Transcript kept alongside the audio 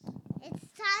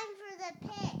the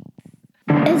picks.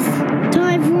 It's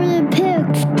time for the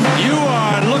picks. You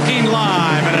are looking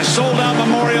live at a sold-out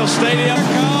Memorial Stadium. Here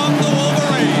comes the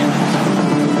Wolverines.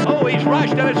 Oh, he's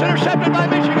rushed, and it's intercepted by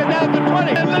Michigan down to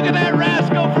 20. And look at that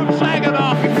rascal from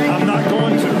Saginaw. I'm not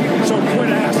going to, so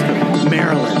quit asking.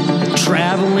 Maryland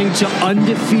traveling to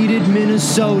undefeated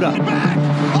Minnesota. Back.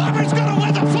 Auburn's going to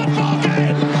win the football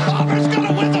game. Auburn's going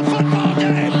to win the football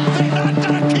game. They're not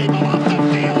going to keep him off the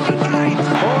field tonight.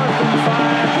 4th and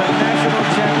 5, the national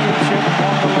championship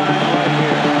on the line right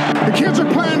here. The kids are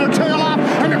playing their tail off,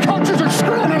 and the coaches are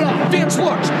screwing it up. Vince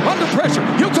looks under pressure.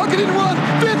 He'll tuck it in and run.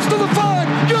 Vince to the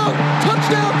 5. Go.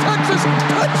 Touchdown, Texas.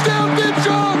 Touchdown, Vince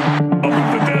Young.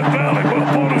 Over the Death Valley. Well,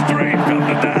 bonus 3. Come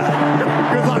to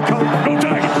die. Good luck, coach. Go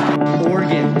Tigers.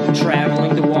 Oregon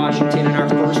traveling to Washington in our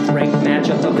first ranked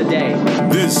matchup of the day.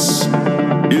 This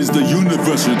is the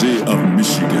University of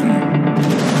Michigan.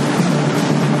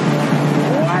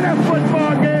 What a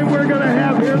football game we're going to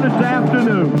have here this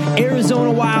afternoon.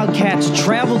 Arizona Wildcats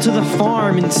travel to the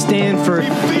farm in Stanford.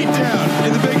 Beat down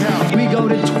in the big house. We go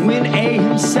to Twin A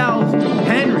himself,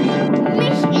 Henry.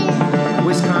 Michigan.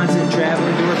 Wisconsin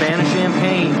traveling to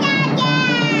Urbana-Champaign.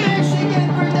 Michigan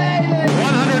for David.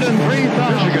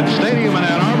 103,000. Michigan Stadium in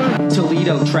Ann Arbor.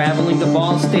 Toledo traveling to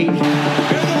Ball State. And the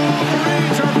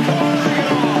Wolverines are pouring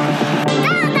it on.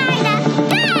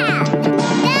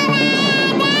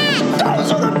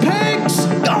 Those are the Pigs!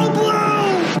 Go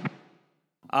Blue!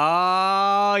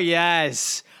 Oh,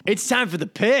 yes. It's time for the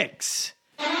picks.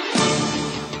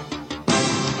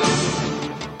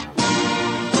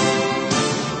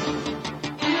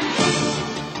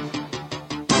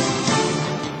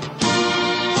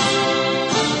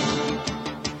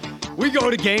 We go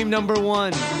to game number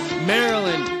 1.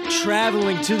 Maryland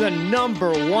traveling to the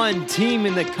number 1 team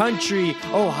in the country,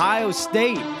 Ohio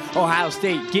State. Ohio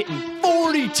State getting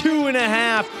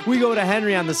 42.5. We go to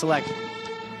Henry on the selection.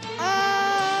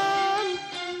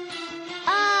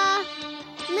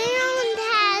 Maryland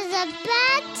has a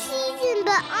bad season,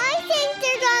 but I think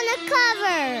they're gonna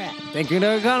cover. Thinking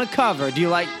they're going to cover. Do you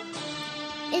like...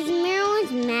 Is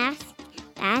Maryland's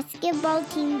basketball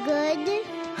team good?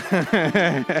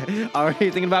 Already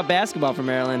thinking about basketball for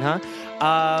Maryland, huh?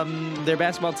 Their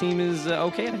basketball team is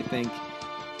okay, I think.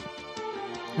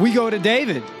 We go to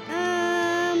David.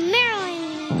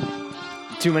 Maryland.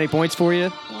 Too many points for you?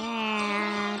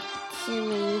 Yeah, too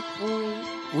many points.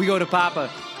 We go to Papa.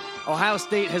 Ohio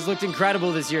State has looked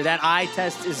incredible this year. That eye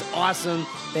test is awesome.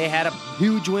 They had a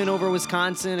huge win over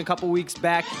Wisconsin a couple weeks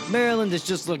back. Maryland has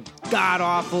just looked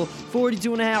god-awful.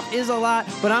 42.5 is a lot,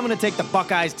 but I'm going to take the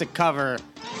Buckeyes to cover.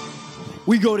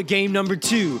 We go to game number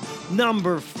 2.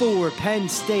 Number 4, Penn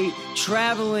State,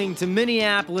 traveling to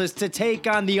Minneapolis to take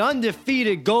on the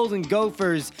undefeated Golden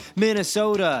Gophers,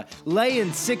 Minnesota, laying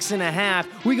 6.5.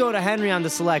 We go to Henry on the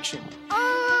selection.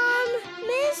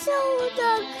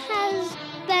 Minnesota has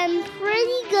been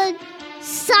pretty good.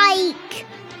 Psych.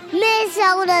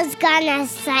 Minnesota's gonna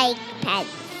psych Penn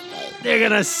State. They're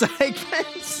going to psych Penn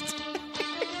State.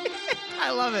 I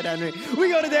love it, Henry. We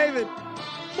go to David.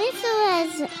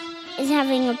 Minnesota is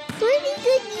having a pretty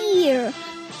good year.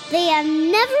 They have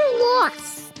never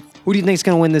lost. Who do you think's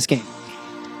going to win this game?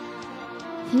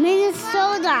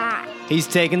 Minnesota. He's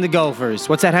taking the Gophers.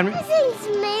 What's that, Henry? Since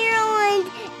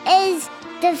Maryland is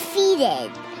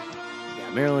defeated. Yeah,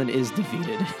 Maryland is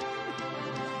defeated.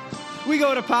 We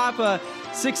go to Papa.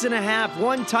 6.5,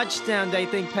 1 touchdown. I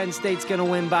think Penn State's going to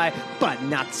win by, but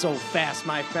not so fast,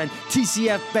 my friend.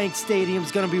 TCF Bank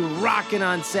Stadium's going to be rocking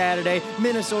on Saturday.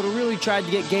 Minnesota really tried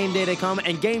to get game day to come,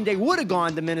 and game day would have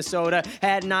gone to Minnesota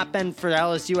had not been for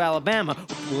LSU Alabama,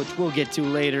 which we'll get to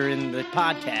later in the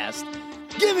podcast.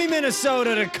 Give me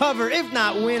Minnesota to cover, if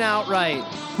not win outright.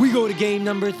 We go to game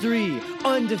number 3.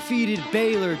 Undefeated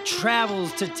Baylor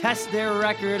travels to test their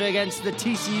record against the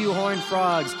TCU Horned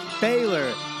Frogs.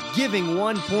 Baylor giving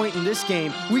 1 point in this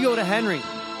game. We go to Henry.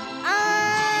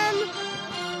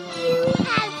 You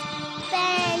have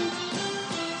been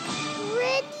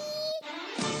pretty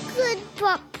good,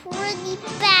 but pretty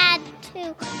bad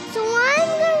too. So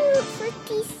I'm gonna root for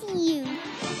TCU.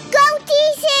 Go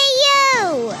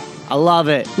TCU! I love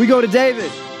it. We go to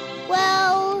David.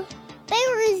 Well,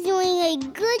 Baylor is doing a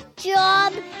good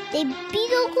job. They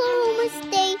beat Oklahoma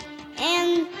State,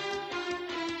 and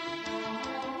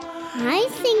I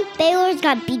think Baylor's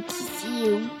got beat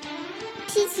TCU.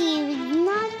 TCU is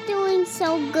not doing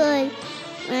so good.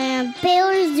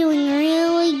 Baylor's doing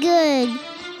really good.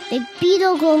 They beat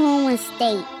Oklahoma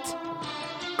State.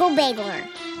 Go Baylor.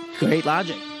 Great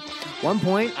logic. 1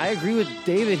 point. I agree with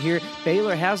David here.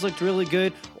 Baylor has looked really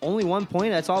good. Only 1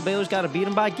 point. That's all Baylor's got to beat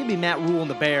them by. Give me Matt Rule and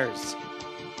the Bears.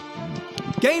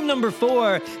 Game number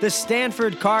 4, the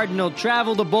Stanford Cardinal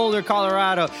travel to Boulder,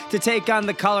 Colorado to take on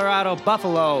the Colorado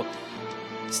Buffalo.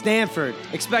 Stanford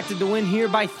expected to win here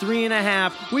by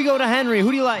 3.5. We go to Henry.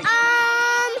 Who do you like?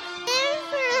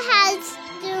 Stanford has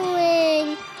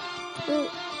doing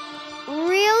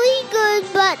really good,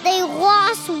 but they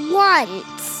lost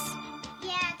once.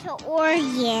 Yeah, to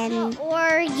Oregon.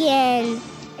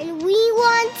 And we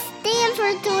want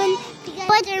Stanford to win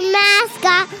because their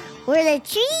mascot were the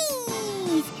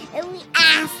trees. And we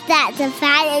asked that to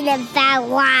Fat and Fat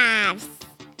laughs.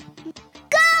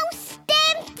 Go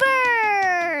Stanford!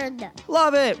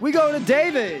 Love it. We go to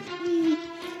David.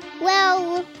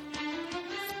 Well,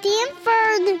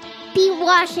 Stanford beat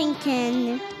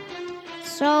Washington.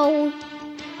 So,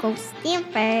 go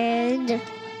Stanford.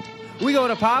 We go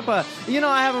to Papa. You know,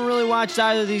 I haven't really watched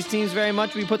either of these teams very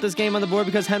much. We put this game on the board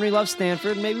because Henry loves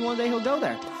Stanford. Maybe one day he'll go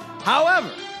there. However,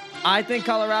 I think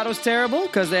Colorado's terrible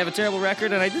because they have a terrible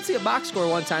record, and I did see a box score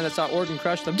one time that saw Oregon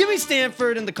crush them. Give me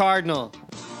Stanford and the Cardinal.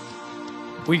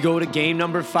 We go to game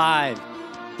number 5.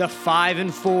 The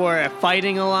 5-4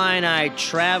 Fighting Illini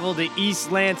travel to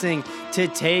East Lansing to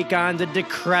take on the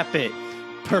decrepit,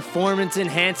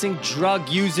 performance-enhancing,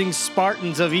 drug-using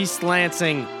Spartans of East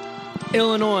Lansing.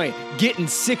 Illinois getting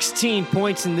 16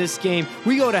 points in this game.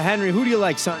 We go to Henry. Who do you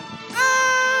like, son?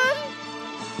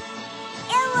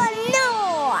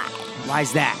 Illinois.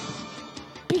 Why's that?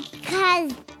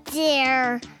 Because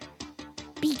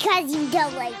you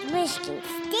don't like Michigan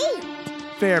State.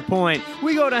 Fair point.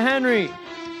 We go to Henry.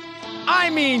 I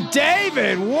mean,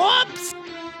 David. Whoops.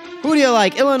 Who do you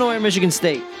like, Illinois or Michigan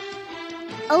State?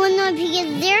 Illinois,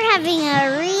 because they're having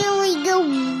a really good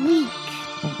week.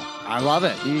 I love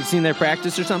it. You seen their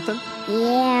practice or something?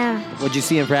 Yeah. What'd you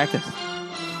see in practice?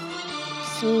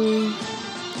 Some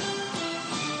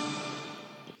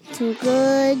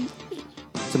good.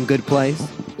 Some good plays?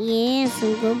 Yeah,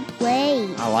 some good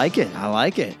plays. I like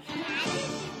it.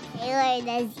 Taylor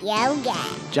does yoga.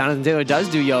 Jonathan Taylor does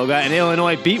do yoga, and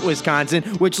Illinois beat Wisconsin,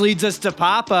 which leads us to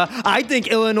Papa. I think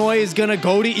Illinois is going to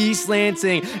go to East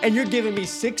Lansing, and you're giving me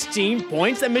 16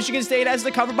 points that Michigan State has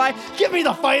to cover by? Give me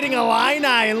the Fighting Illini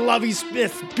and Lovie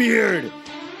Smith's beard.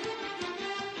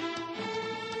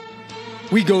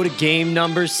 We go to game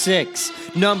number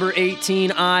 6. Number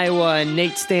 18, Iowa, and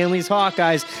Nate Stanley's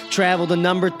Hawkeyes travel to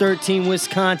number 13,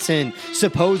 Wisconsin,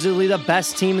 supposedly the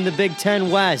best team in the Big Ten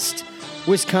West.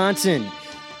 Wisconsin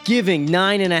giving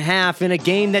 9.5 in a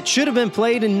game that should have been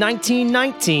played in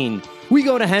 1919. We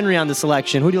go to Henry on the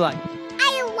selection. Who do you like?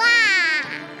 Iowa.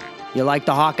 You like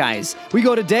the Hawkeyes. We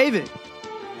go to David.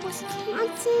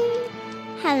 Wisconsin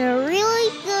has a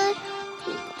really good,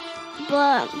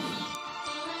 but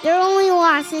their only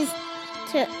losses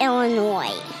to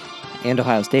Illinois. And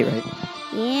Ohio State, right?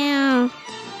 Yeah.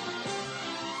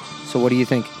 So what do you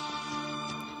think?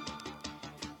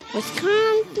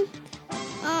 Wisconsin.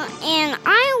 And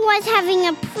Iowa's having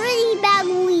a pretty bad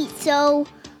week, so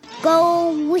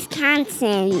go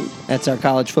Wisconsin. That's our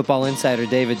college football insider,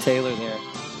 David Taylor there.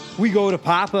 We go to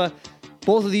Papa.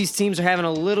 Both of these teams are having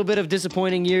a little bit of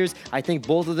disappointing years. I think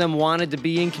both of them wanted to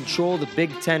be in control of the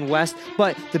Big Ten West,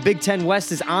 but the Big Ten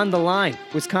West is on the line.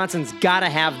 Wisconsin's got to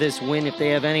have this win if they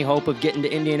have any hope of getting to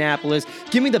Indianapolis.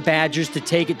 Give me the Badgers to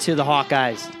take it to the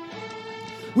Hawkeyes.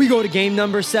 We go to game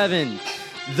number 7.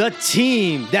 The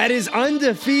team that is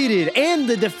undefeated and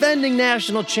the defending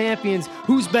national champions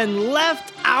who's been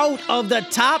left out of the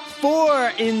top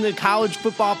 4 in the College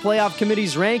Football Playoff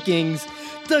Committee's rankings,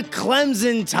 the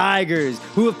Clemson Tigers,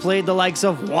 who have played the likes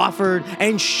of Wofford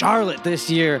and Charlotte this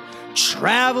year,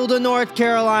 travel to North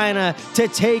Carolina to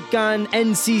take on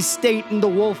NC State and the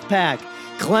Wolfpack.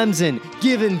 Clemson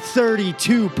given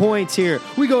 32 points here.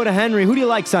 We go to Henry. Who do you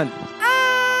like, son?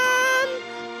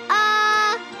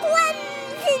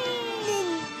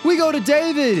 We go to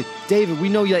David. David, we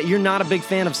know that you're not a big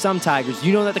fan of some Tigers.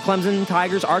 You know that the Clemson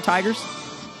Tigers are Tigers?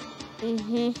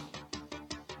 Mm-hmm.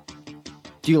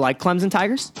 Do you like Clemson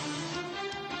Tigers?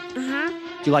 Uh-huh.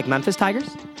 Do you like Memphis Tigers?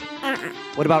 Uh-uh.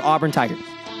 What about Auburn Tigers?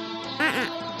 Uh-uh.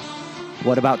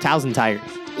 What about Towson Tigers?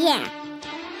 Yeah.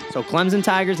 So Clemson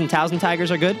Tigers and Towson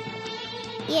Tigers are good?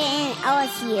 Yeah, and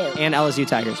LSU. And LSU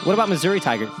Tigers. What about Missouri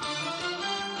Tigers?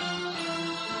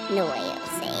 No way I'll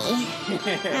say.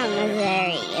 Not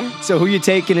Missouri. So who you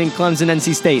taking in Clemson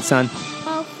NC State, son?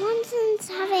 Well, Clemson's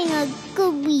having a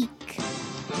good week.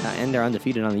 And they're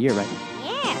undefeated on the year, right?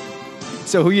 Yeah.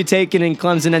 So who you taking in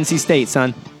Clemson NC State,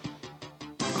 son?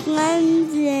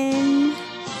 Clemson.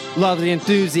 Love the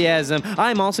enthusiasm.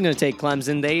 I'm also going to take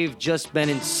Clemson. They've just been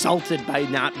insulted by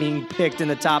not being picked in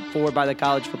the top 4 by the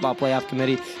College Football Playoff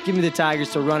Committee. Give me the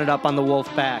Tigers to run it up on the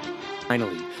Wolfpack.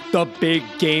 Finally, the big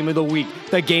game of the week,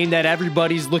 the game that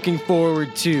everybody's looking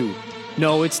forward to.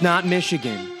 No, it's not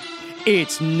Michigan.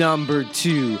 It's number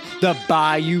 2. The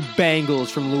Bayou Bengals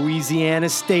from Louisiana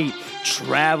State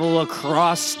travel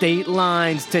across state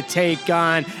lines to take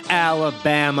on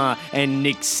Alabama and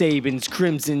Nick Saban's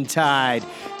Crimson Tide.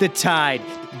 The Tide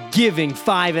giving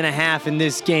 5.5 in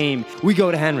this game. We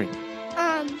go to Henry.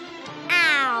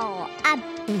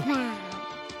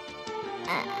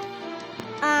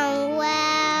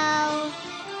 Well,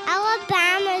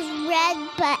 Alabama's red,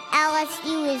 but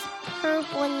LSU is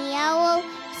purple and yellow,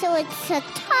 so it's a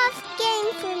tough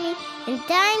game for me, and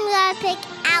I'm gonna pick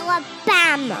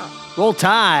Alabama. Roll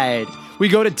Tide. We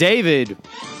go to David.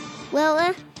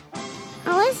 Well,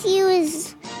 LSU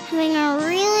is having a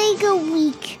really good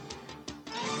week.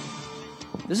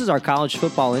 This is our college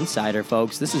football insider,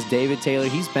 folks. This is David Taylor.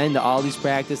 He's been to all these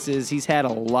practices. He's had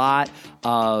a lot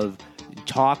of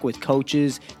talk with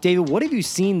coaches. David, what have you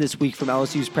seen this week from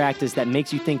LSU's practice that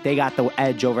makes you think they got the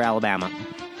edge over Alabama?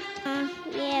 Yeah,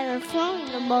 they're throwing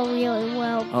the ball really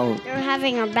well. Oh. They're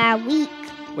having a bad week.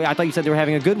 Wait, I thought you said they were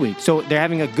having a good week. So they're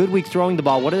having a good week throwing the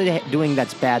ball. What are they doing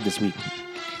that's bad this week?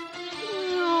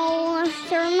 No,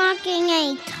 they're not getting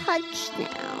any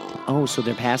touchdowns. Oh, so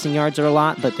their passing yards are a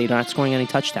lot, but they're not scoring any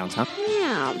touchdowns, huh?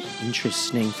 Yeah.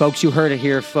 Interesting. Folks, you heard it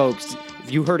here, folks.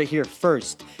 If you heard it here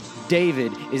first,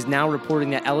 David is now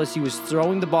reporting that LSU is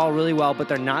throwing the ball really well, but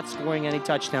they're not scoring any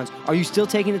touchdowns. Are you still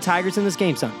taking the Tigers in this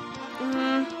game, son?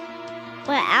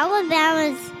 But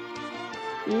Alabama's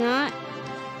not.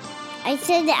 I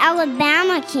said that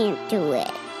Alabama can't do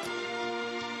it.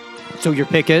 So your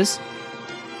pick is?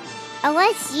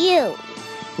 LSU.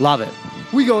 Love it.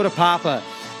 We go to Papa.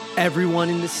 Everyone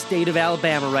in the state of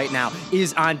Alabama right now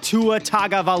is on Tua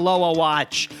Tagovailoa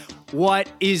watch. What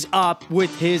is up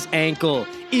with his ankle?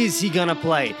 Is he gonna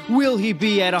play? Will he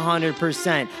be at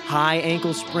 100%? High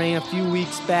ankle sprain a few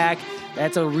weeks back.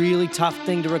 That's a really tough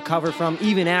thing to recover from.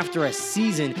 Even after a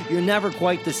season, you're never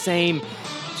quite the same.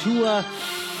 Tua,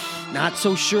 not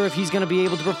so sure if he's gonna be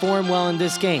able to perform well in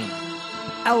this game.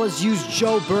 LSU's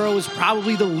Joe Burrow is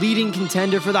probably the leading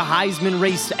contender for the Heisman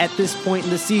race at this point in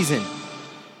the season.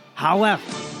 However,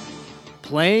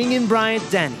 playing in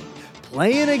Bryant-Denny,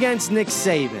 playing against Nick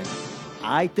Saban,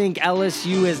 I think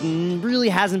LSU really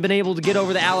hasn't been able to get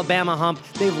over the Alabama hump.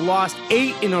 They've lost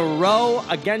 8 in a row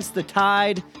against the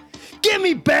Tide. Give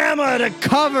me Bama to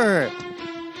cover.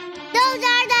 Those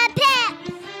are the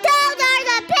picks. Those are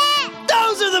the picks.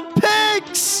 Those are the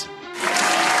picks.